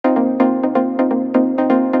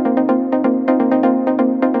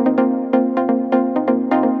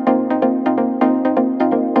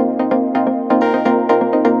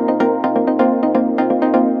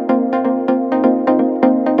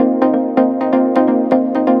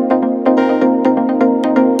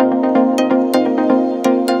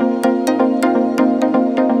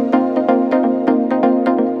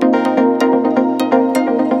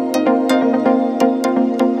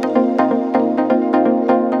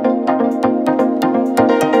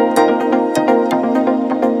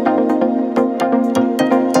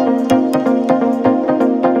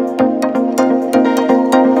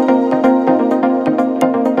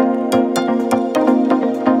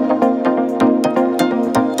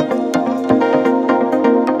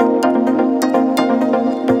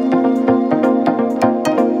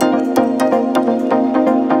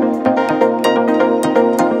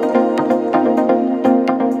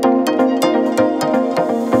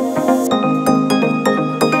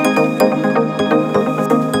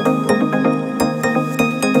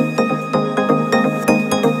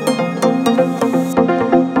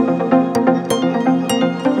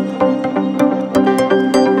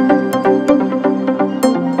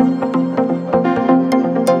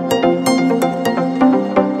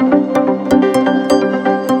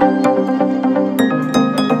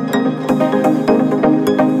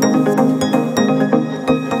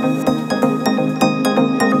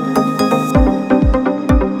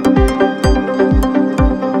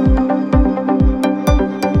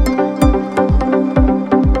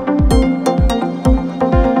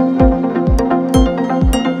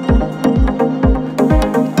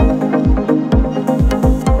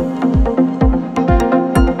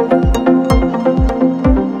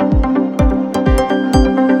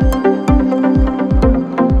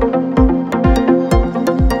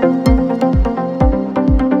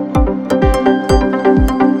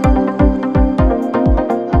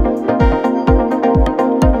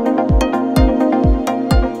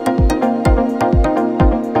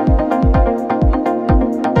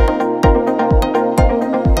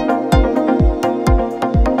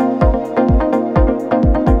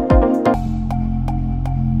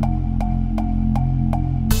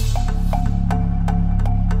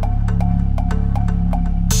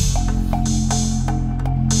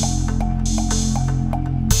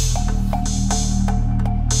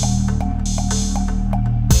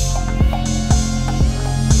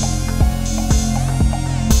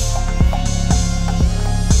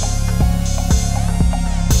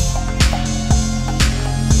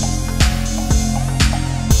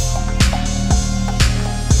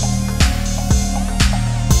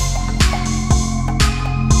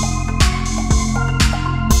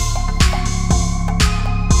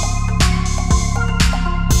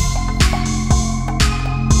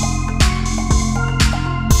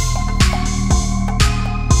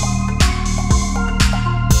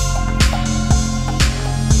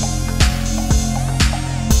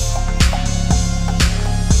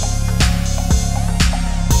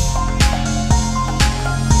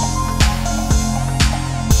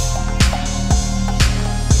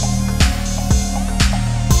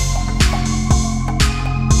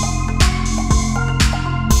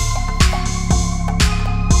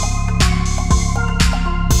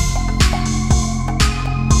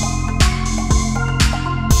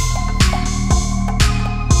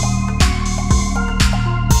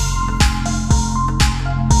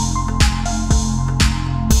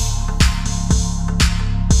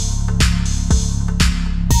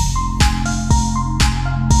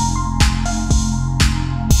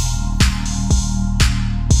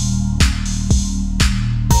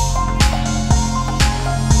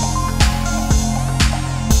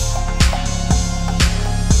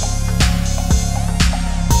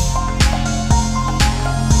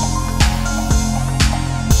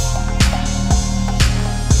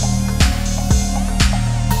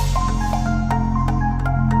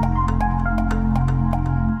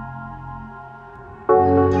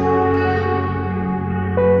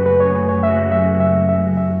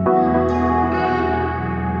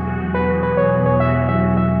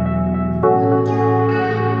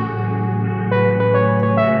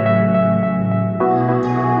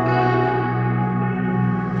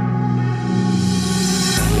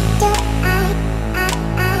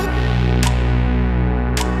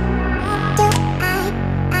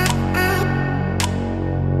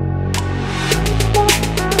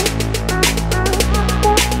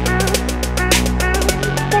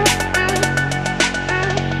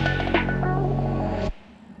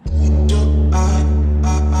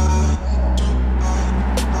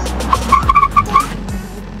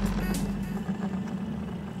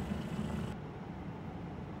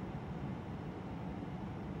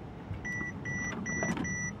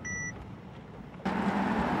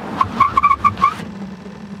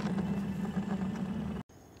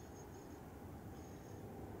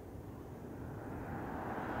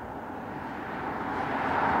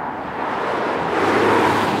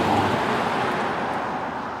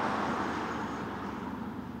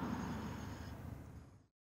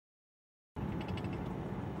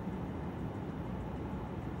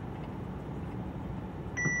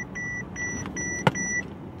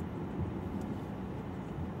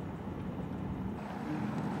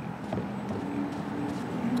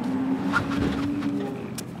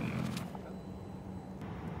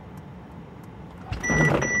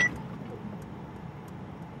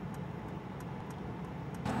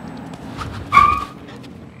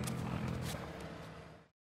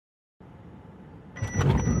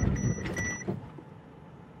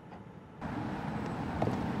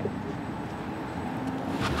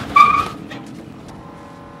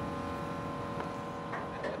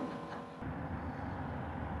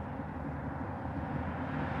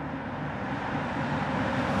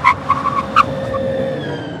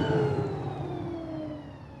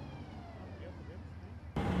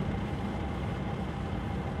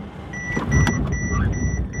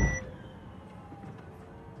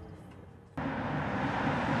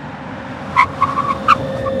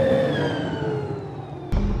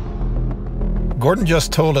Gordon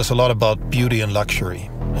just told us a lot about beauty and luxury,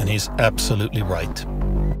 and he's absolutely right.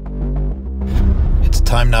 It's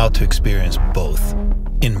time now to experience both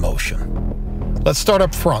in motion. Let's start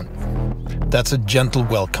up front. That's a gentle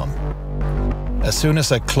welcome. As soon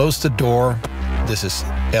as I close the door, this is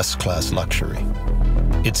S-Class luxury.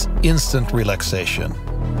 It's instant relaxation,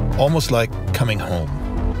 almost like coming home.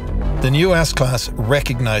 The new S-Class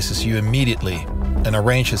recognizes you immediately and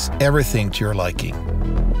arranges everything to your liking.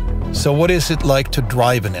 So what is it like to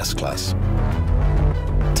drive an S-Class?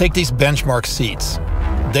 Take these benchmark seats.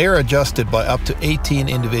 They are adjusted by up to 18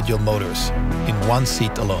 individual motors in one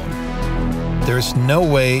seat alone. There is no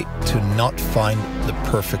way to not find the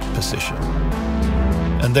perfect position.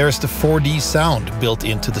 And there's the 4D sound built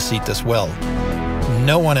into the seat as well.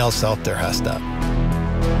 No one else out there has that.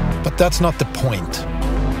 But that's not the point.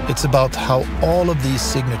 It's about how all of these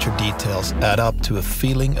signature details add up to a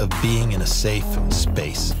feeling of being in a safe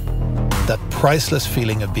space. That priceless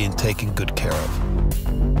feeling of being taken good care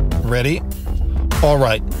of. Ready? All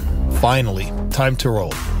right, finally, time to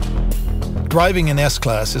roll. Driving an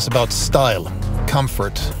S-Class is about style,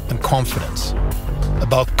 comfort, and confidence.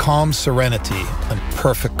 About calm serenity and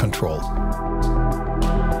perfect control.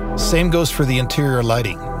 Same goes for the interior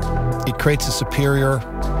lighting. It creates a superior,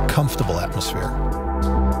 comfortable atmosphere.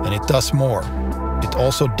 And it does more. It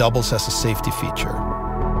also doubles as a safety feature.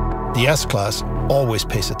 The S-Class always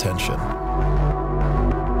pays attention.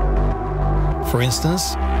 For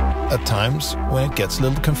instance, at times when it gets a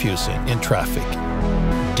little confusing in traffic,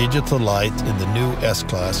 digital light in the new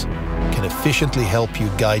S-Class can efficiently help you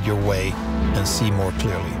guide your way and see more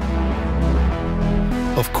clearly.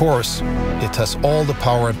 Of course, it has all the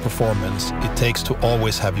power and performance it takes to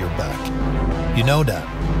always have your back. You know that.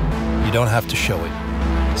 You don't have to show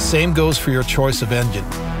it. Same goes for your choice of engine.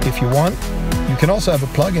 If you want, you can also have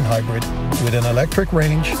a plug-in hybrid with an electric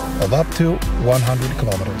range of up to 100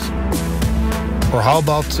 kilometers. Or how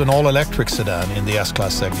about an all-electric sedan in the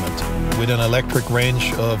S-Class segment with an electric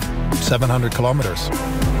range of 700 kilometers?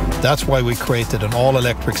 That's why we created an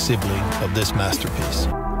all-electric sibling of this masterpiece,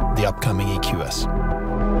 the upcoming EQS.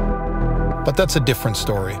 But that's a different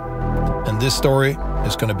story, and this story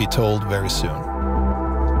is going to be told very soon.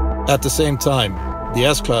 At the same time, the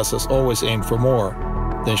S-Class has always aimed for more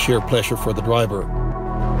than sheer pleasure for the driver.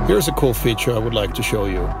 Here's a cool feature I would like to show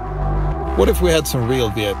you. What if we had some real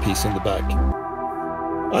VIPs in the back?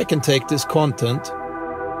 I can take this content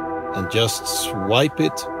and just swipe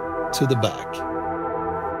it to the back.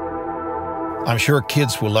 I'm sure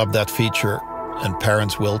kids will love that feature, and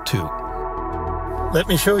parents will too. Let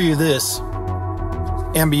me show you this.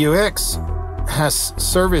 MBUX has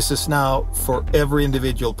services now for every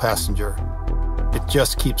individual passenger. It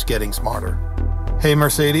just keeps getting smarter. Hey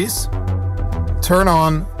Mercedes, turn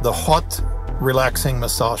on the hot, relaxing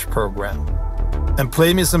massage program and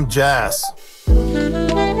play me some jazz.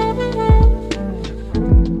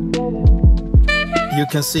 You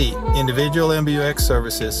can see individual MBUX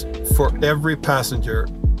services for every passenger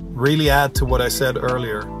really add to what I said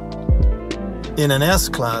earlier. In an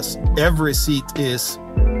S-Class, every seat is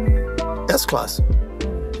S-Class.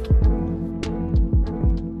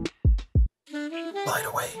 By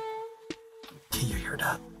the way, can you hear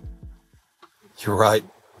that? You're right,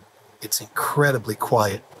 it's incredibly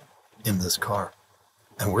quiet in this car,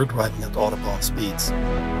 and we're driving at Autobahn speeds.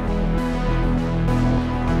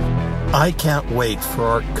 I can't wait for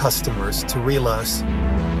our customers to realize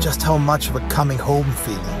just how much of a coming home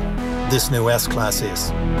feeling this new S-Class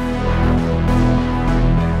is.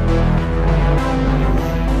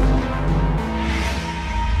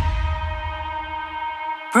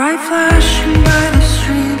 Bright flashing by the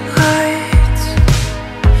street lights,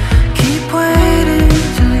 keep waiting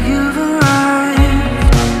till you've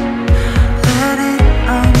arrived. Let it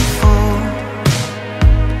unfold,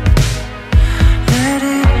 let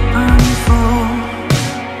it unfold.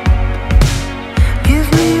 Give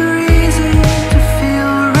me a reason to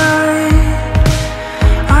feel right.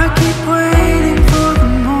 I keep waiting for the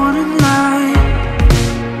morning light.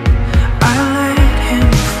 I let him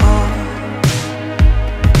fall.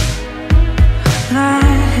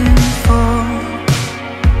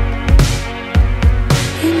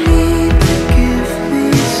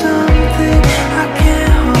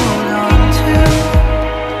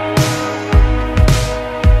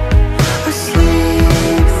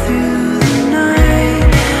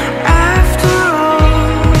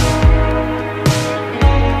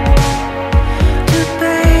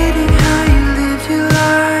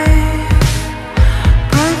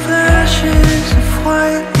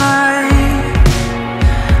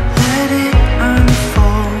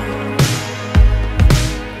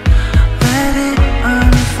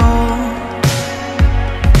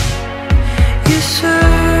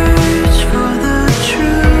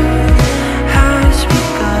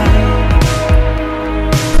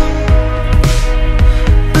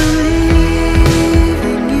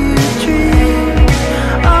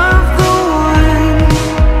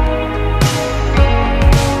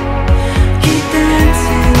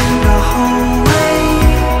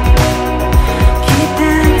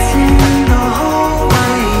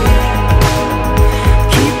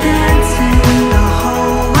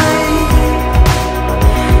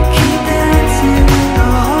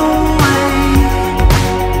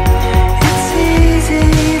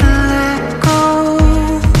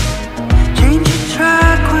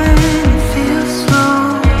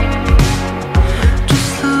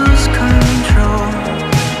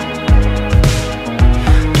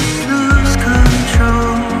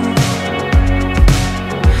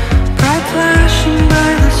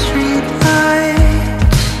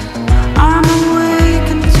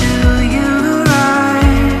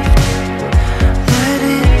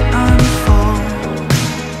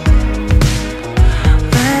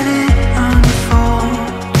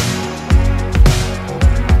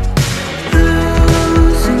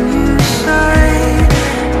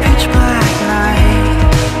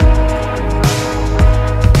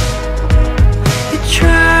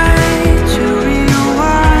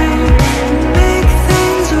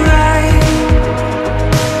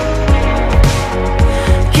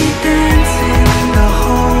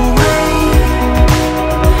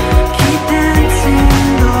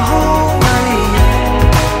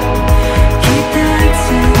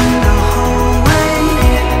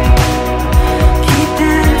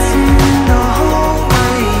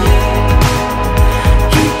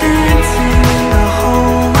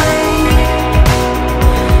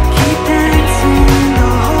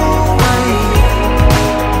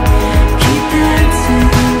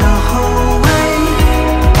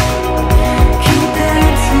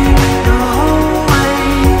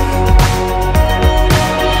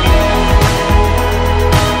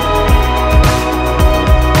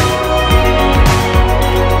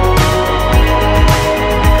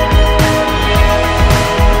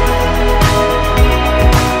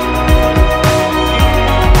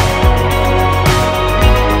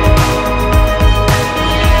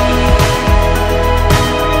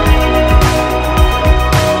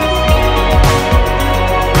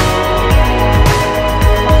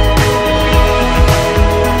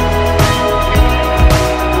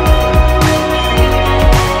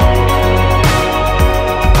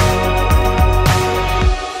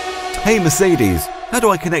 Mercedes, how do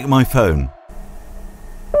I connect my phone?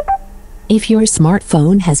 If your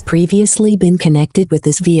smartphone has previously been connected with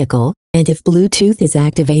this vehicle, and if Bluetooth is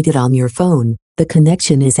activated on your phone, the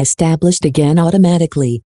connection is established again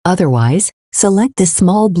automatically. Otherwise, select the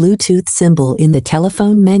small Bluetooth symbol in the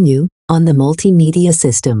telephone menu on the multimedia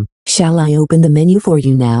system. Shall I open the menu for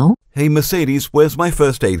you now? Hey Mercedes, where's my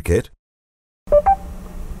first aid kit?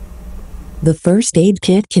 The first aid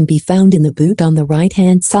kit can be found in the boot on the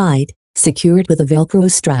right-hand side, secured with a Velcro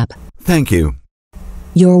strap. Thank you.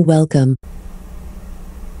 You're welcome.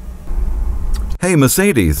 Hey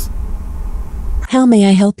Mercedes, How may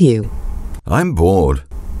I help you? I'm bored.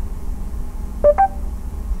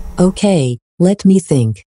 Okay, let me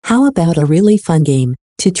think. How about a really fun game?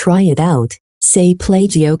 To try it out, say play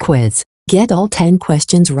Geo Quiz. Get all 10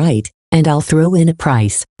 questions right, and I'll throw in a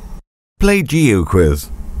prize. Play Geo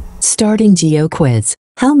Quiz. Starting Geo Quiz.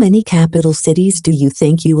 How many capital cities do you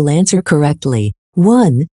think you will answer correctly?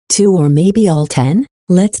 1, 2, or maybe all 10?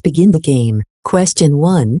 Let's begin the game. Question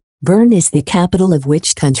 1. Bern is the capital of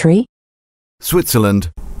which country?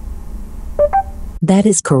 Switzerland. That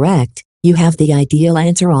is correct. You have the ideal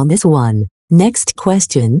answer on this one. Next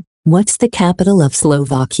question. What's the capital of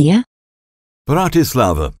Slovakia?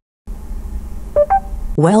 Bratislava.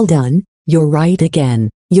 Well done. You're right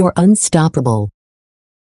again. You're unstoppable.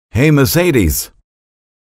 Hey Mercedes,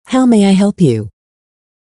 How may I help you?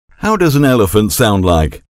 how does an elephant sound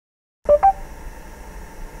like?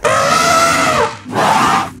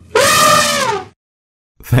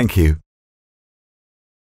 Thank you.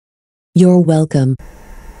 You're welcome.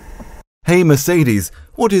 Hey Mercedes,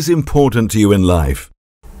 what is important to you in life?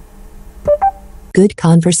 Good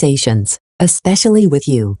conversations, especially with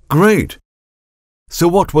you. Great. So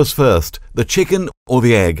what was first, the chicken or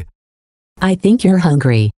the egg? I think you're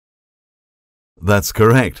hungry. That's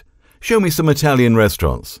correct. Show me some Italian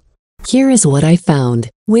restaurants. Here is what I found.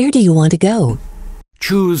 Where do you want to go?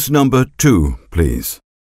 Choose number 2, please.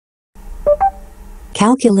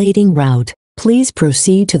 Calculating route. Please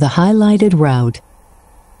proceed to the highlighted route.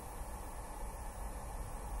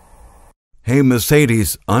 Hey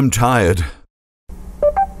Mercedes, I'm tired.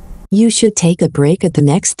 You should take a break at the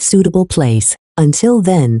next suitable place. Until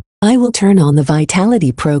then, I will turn on the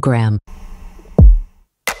Vitality program.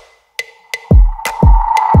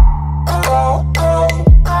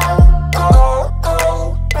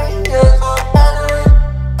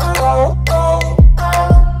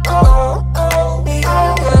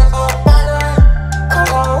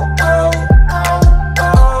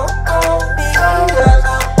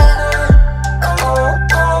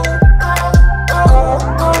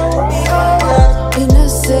 In a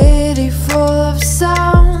city full of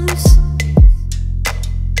sounds,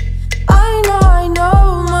 I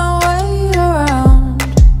know my way around.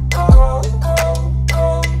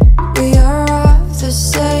 We are of the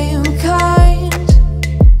same kind.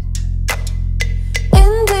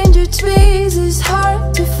 Endangered species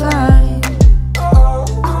hard to find.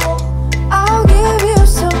 I'll give you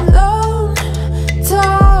some lone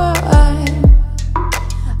time.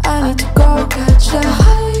 I need to go catch a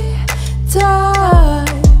high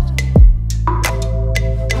tide,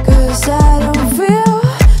 'cause I don't feel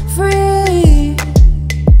free.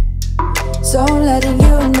 So I'm letting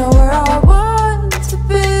you know where I want to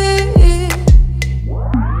be.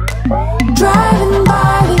 Driving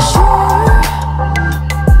by the shore,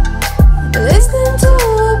 listening to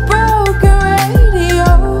a broken radio.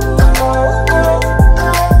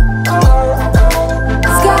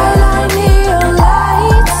 Skyline neon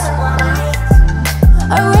lights,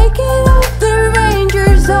 I'm waking up the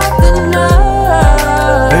rangers of the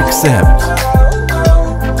night. Accept.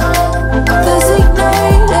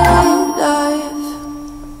 Designated life.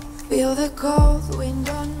 Feel the cold wind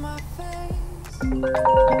on my face.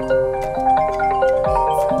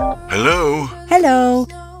 Hello? Hello.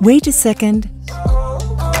 Wait a second.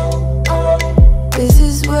 This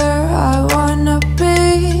is where I wanna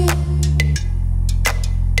be.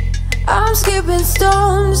 I'm skipping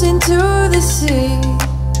stones into the sea.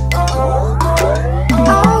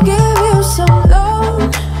 I'll give you some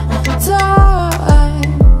lone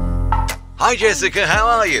time. Hi Jessica, how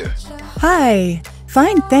are you? Hi.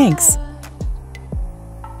 Fine, thanks.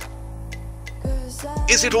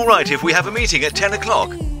 Is it alright if we have a meeting at 10 o'clock?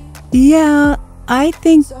 Yeah, I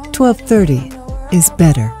think 12:30 is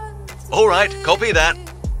better. Alright, copy that.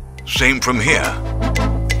 Same from here.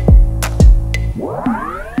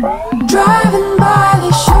 Driving by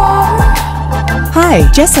the shore, Hi,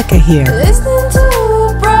 Jessica here. listening to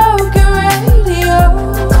a broken radio.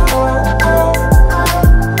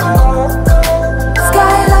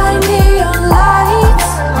 Skyline neon lights,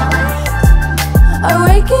 I'm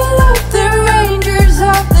waking up the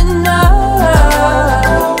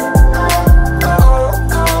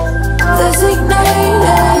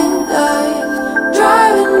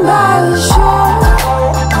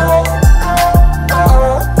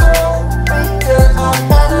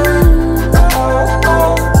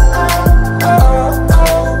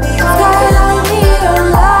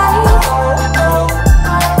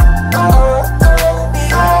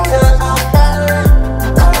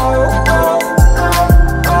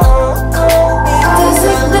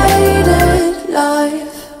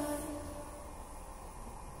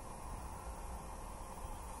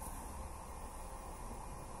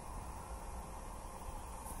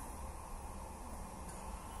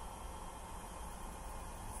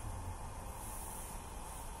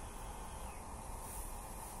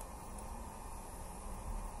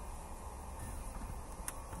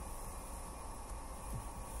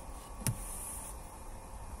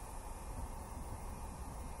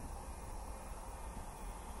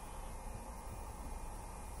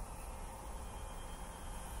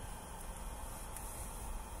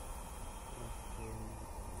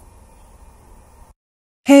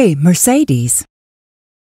Hey, Mercedes.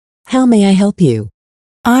 How may I help you?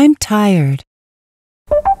 I'm tired.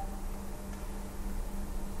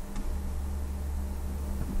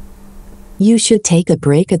 You should take a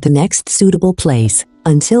break at the next suitable place.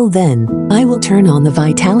 Until then, I will turn on the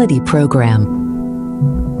Vitality program.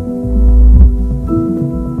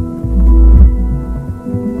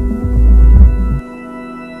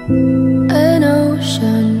 An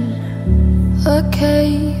ocean, a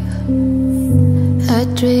cave, a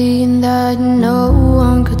dream that no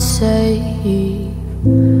one could save,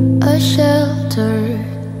 a shelter,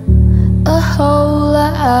 a whole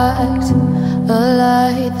act, a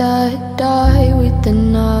light that died with the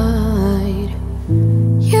night.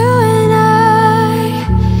 You and I,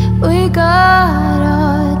 we got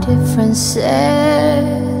our differences,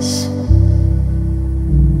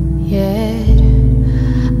 yet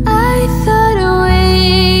I thought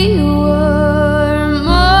we were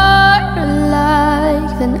more alike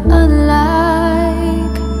than unlike.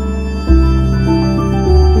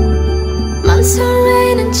 Months of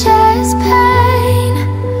rain and chest pain,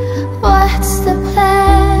 what's the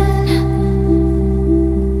plan?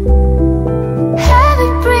 Heavy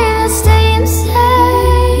breathing, stay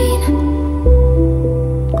insane.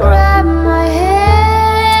 Grab my hand.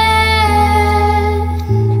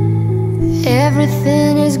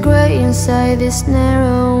 Everything is great inside this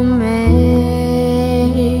narrow maze.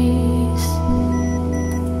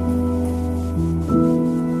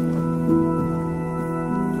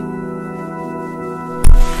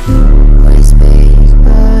 We speak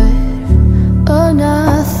but oh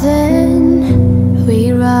nothing. We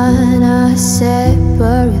run our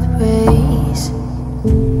separate ways.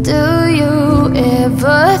 Do you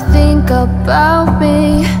ever think about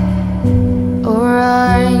me? Or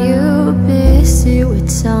are you busy with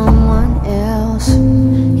someone else?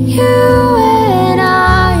 You and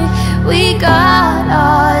I, we got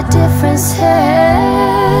our differences,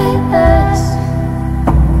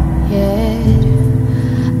 yet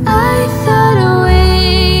I thought we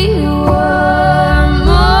were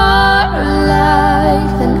more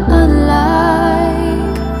alike than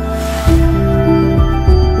unlike.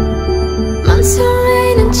 Months of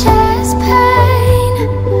rain and chest pain,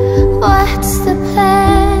 what's the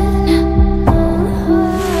plan?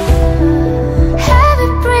 Heavy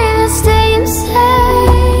breathing, stay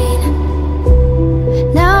insane.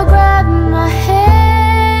 Now grab my hand.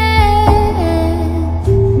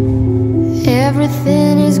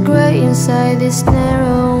 Everything is great inside this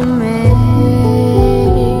narrow maze.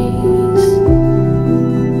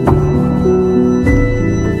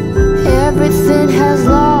 Everything has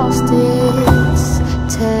lost